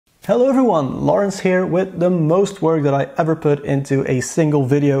Hello everyone, Lawrence here with the most work that I ever put into a single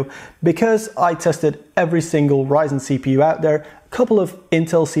video because I tested every single Ryzen CPU out there, a couple of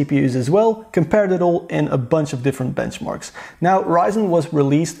Intel CPUs as well, compared it all in a bunch of different benchmarks. Now Ryzen was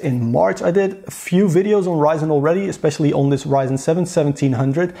released in March. I did a few videos on Ryzen already, especially on this Ryzen 7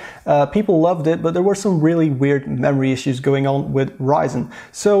 1700. People loved it, but there were some really weird memory issues going on with Ryzen.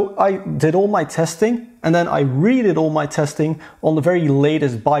 So I did all my testing and then I redid all my testing on the very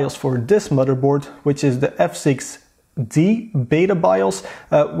latest BIOS for this motherboard, which is the F6D beta BIOS,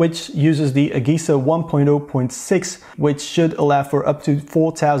 which uses the AGESA 1.0.0.6, which should allow for up to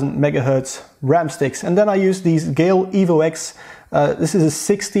 4000 MHz RAM sticks. And then I used these Gale Evo X. This is a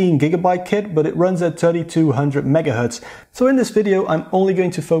 16 GB kit, but it runs at 3200 MHz. So in this video, I'm only going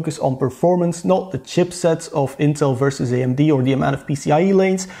to focus on performance, not the chipsets of Intel versus AMD or the amount of PCIe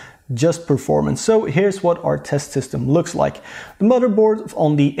lanes, just performance. So here's what our test system looks like. The motherboard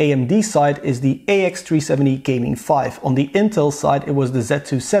on the AMD side is the AX370 Gaming 5. On the Intel side, it was the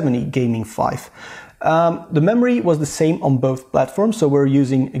Z270 Gaming 5. The memory was the same on both platforms, so we're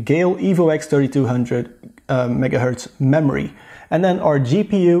using a Gale Evo X 3200 MHz memory. And then our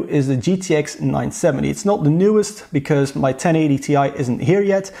GPU is the GTX 970. It's not the newest because my 1080 Ti isn't here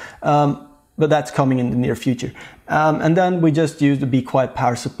yet, but that's coming in the near future. And then we just used the Be Quiet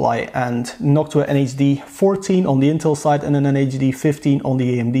power supply and knocked to an NHD 14 on the Intel side and an NHD 15 on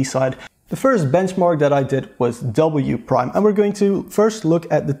the AMD side. The first benchmark that I did was wPrime, and we're going to first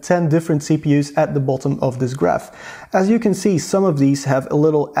look at the 10 different CPUs at the bottom of this graph. As you can see, some of these have a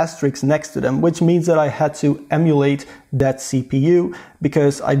little asterisk next to them, which means that I had to emulate that CPU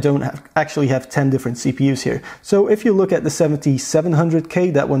because I don't actually have 10 different CPUs here. So if you look at the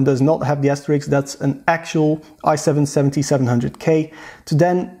 7700K, that one does not have the asterisk. That's an actual i7 7700K. To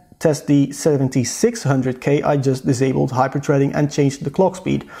then test the 7600K, I just disabled hyperthreading and changed the clock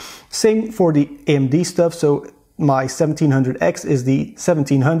speed. Same for the AMD stuff, so my 1700X is the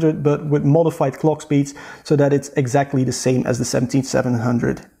 1700 but with modified clock speeds so that it's exactly the same as the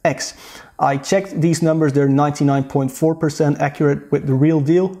 17700X. I checked these numbers, they're 99.4% accurate with the real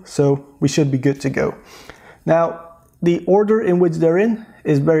deal, so we should be good to go. Now, the order in which they're in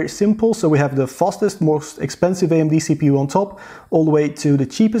is very simple. So we have the fastest, most expensive AMD CPU on top, all the way to the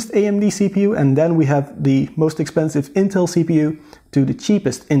cheapest AMD CPU, and then we have the most expensive Intel CPU to the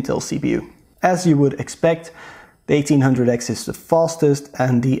cheapest Intel CPU. As you would expect, the 1800X is the fastest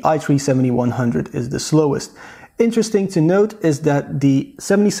and the i3-7100 is the slowest. Interesting to note is that the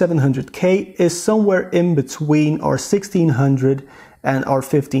 7700K is somewhere in between our 1600 and our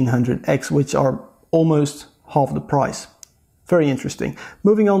 1500X, which are almost half the price. Very interesting.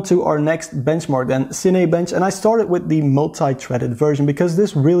 Moving on to our next benchmark then, Cinebench, and I started with the multi-threaded version because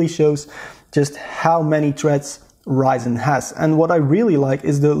this really shows just how many threads Ryzen has. And what I really like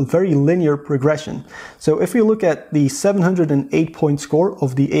is the very linear progression. So if you look at the 708 point score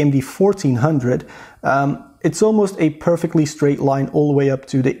of the AMD 1400, it's almost a perfectly straight line all the way up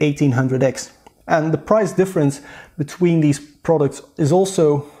to the 1800X. And the price difference between these products is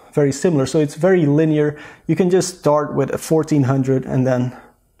also very similar, so it's very linear. You can just start with a 1400 and then,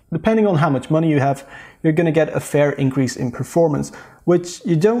 depending on how much money you have, you're going to get a fair increase in performance, which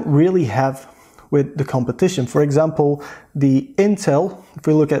you don't really have with the competition. For example, the Intel, if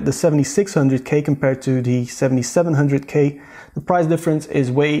we look at the 7600K compared to the 7700K, the price difference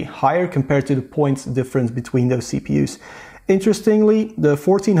is way higher compared to the points difference between those CPUs. Interestingly, the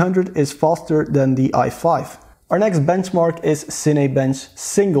 1400 is faster than the i5. Our next benchmark is Cinebench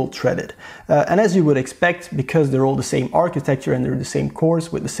single-threaded. And as you would expect, because they're all the same architecture and they're the same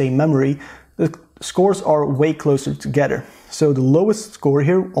cores with the same memory, the scores are way closer together. So the lowest score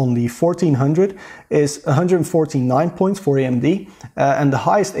here on the 1400 is 149 points for AMD, and the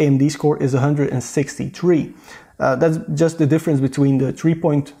highest AMD score is 163. That's just the difference between the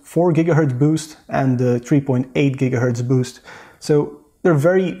 3.4 GHz boost and the 3.8 GHz boost. So they're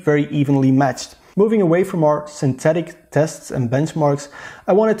very, very evenly matched. Moving away from our synthetic tests and benchmarks,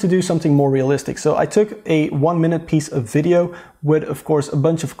 I wanted to do something more realistic. So I took a 1-minute piece of video with, of course, a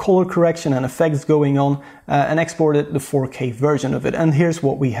bunch of color correction and effects going on and exported the 4K version of it. And here's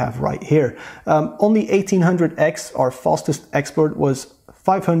what we have right here. On the 1800X, our fastest export was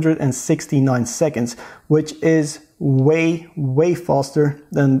 569 seconds, which is way faster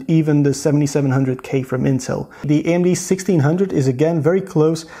than even the 7700K from Intel. The AMD 1600 is again very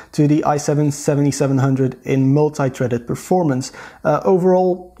close to the i7 7700 in multi-threaded performance.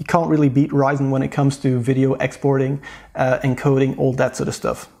 Overall, you can't really beat Ryzen when it comes to video exporting, encoding, all that sort of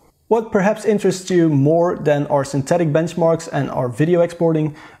stuff. What perhaps interests you more than our synthetic benchmarks and our video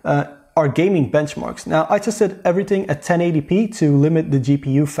exporting our gaming benchmarks. Now, I tested everything at 1080p to limit the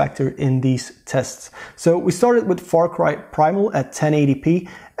GPU factor in these tests. So we started with Cry Primal at 1080p.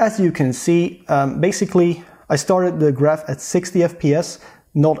 As you can see, basically I started the graph at 60 FPS,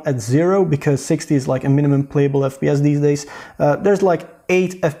 not at 0, because 60 is like a minimum playable FPS these days. There's like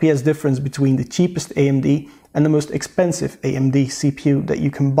 8 FPS difference between the cheapest AMD and the most expensive AMD CPU that you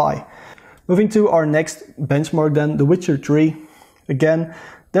can buy. Moving to our next benchmark then, The Witcher 3. Again,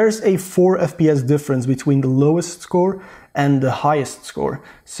 there's a 4 FPS difference between the lowest score and the highest score.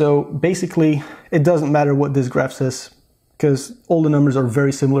 So basically, it doesn't matter what this graph says, because all the numbers are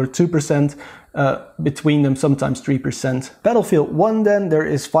very similar, 2% between them, sometimes 3%. Battlefield 1 then, there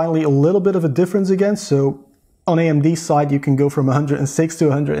is finally a little bit of a difference again. So on AMD's side, you can go from 106 to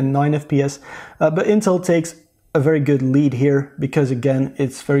 109 FPS, but Intel takes a very good lead here because, again,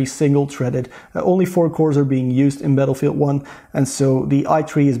 it's very single-threaded. Only 4 cores are being used in Battlefield 1, and so the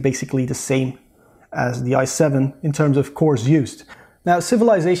i3 is basically the same as the i7 in terms of cores used. Now,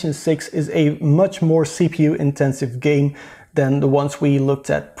 Civilization 6 is a much more CPU-intensive game than the ones we looked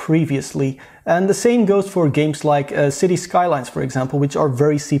at previously, and the same goes for games like City Skylines, for example, which are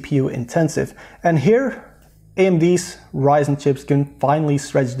very CPU-intensive. And here, AMD's Ryzen chips can finally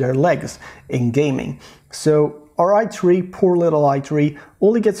stretch their legs in gaming. So our i3, poor little i3,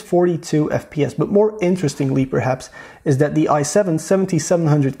 only gets 42 FPS, but more interestingly perhaps is that the i7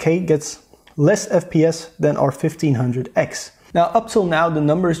 7700K gets less FPS than our 1500X. Now, up till now, the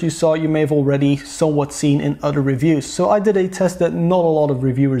numbers you saw you may have already somewhat seen in other reviews. So I did a test that not a lot of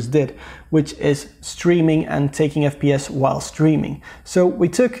reviewers did, which is streaming and taking FPS while streaming. So we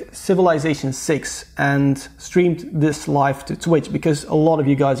took Civilization 6 and streamed this live to Twitch, because a lot of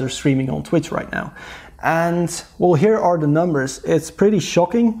you guys are streaming on Twitch right now. And well, here are the numbers. It's pretty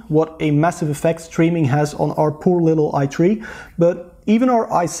shocking what a massive effect streaming has on our poor little i3, but even our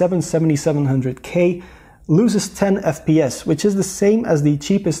i7 7700K loses 10 FPS, which is the same as the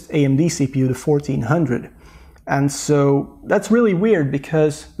cheapest AMD CPU, the 1400. And so that's really weird,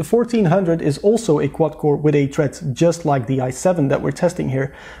 because the 1400 is also a quad-core with 8 threads, just like the i7 that we're testing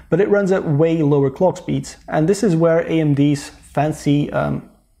here, but it runs at way lower clock speeds. And this is where AMD's fancy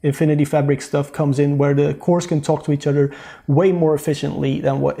Infinity Fabric stuff comes in, where the cores can talk to each other way more efficiently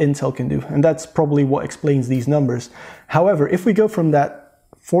than what Intel can do. And that's probably what explains these numbers. However, if we go from that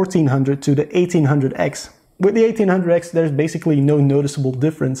 1400 to the 1800X, with the 1800X, there's basically no noticeable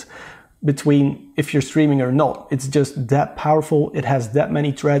difference between if you're streaming or not. It's just that powerful, it has that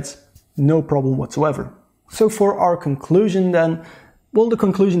many threads, no problem whatsoever. So for our conclusion then, well, the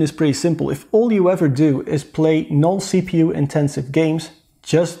conclusion is pretty simple. If all you ever do is play non-CPU intensive games,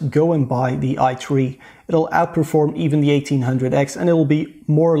 just go and buy the i3. It'll outperform even the 1800X, and it'll be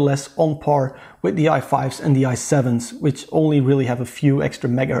more or less on par with the i5s and the i7s, which only really have a few extra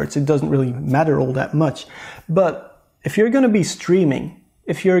megahertz. It doesn't really matter all that much. But if you're going to be streaming,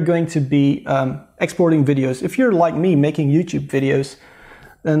 if you're going to be exporting videos, if you're like me making YouTube videos,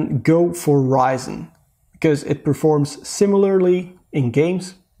 then go for Ryzen, because it performs similarly in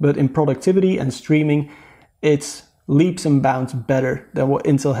games, but in productivity and streaming, it's leaps and bounds better than what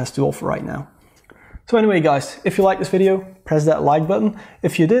Intel has to offer right now. So anyway guys, if you liked this video, press that like button.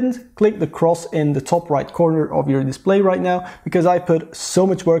 If you didn't, click the cross in the top right corner of your display right now, because I put so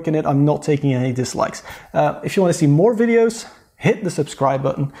much work in it, I'm not taking any dislikes. If you want to see more videos, hit the subscribe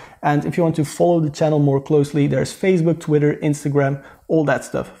button. And if you want to follow the channel more closely, there's Facebook, Twitter, Instagram, all that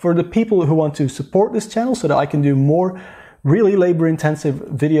stuff. For the people who want to support this channel so that I can do more really labor-intensive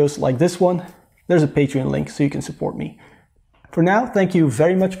videos like this one, there's a Patreon link so you can support me. For now, thank you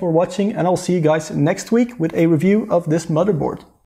very much for watching, and I'll see you guys next week with a review of this motherboard.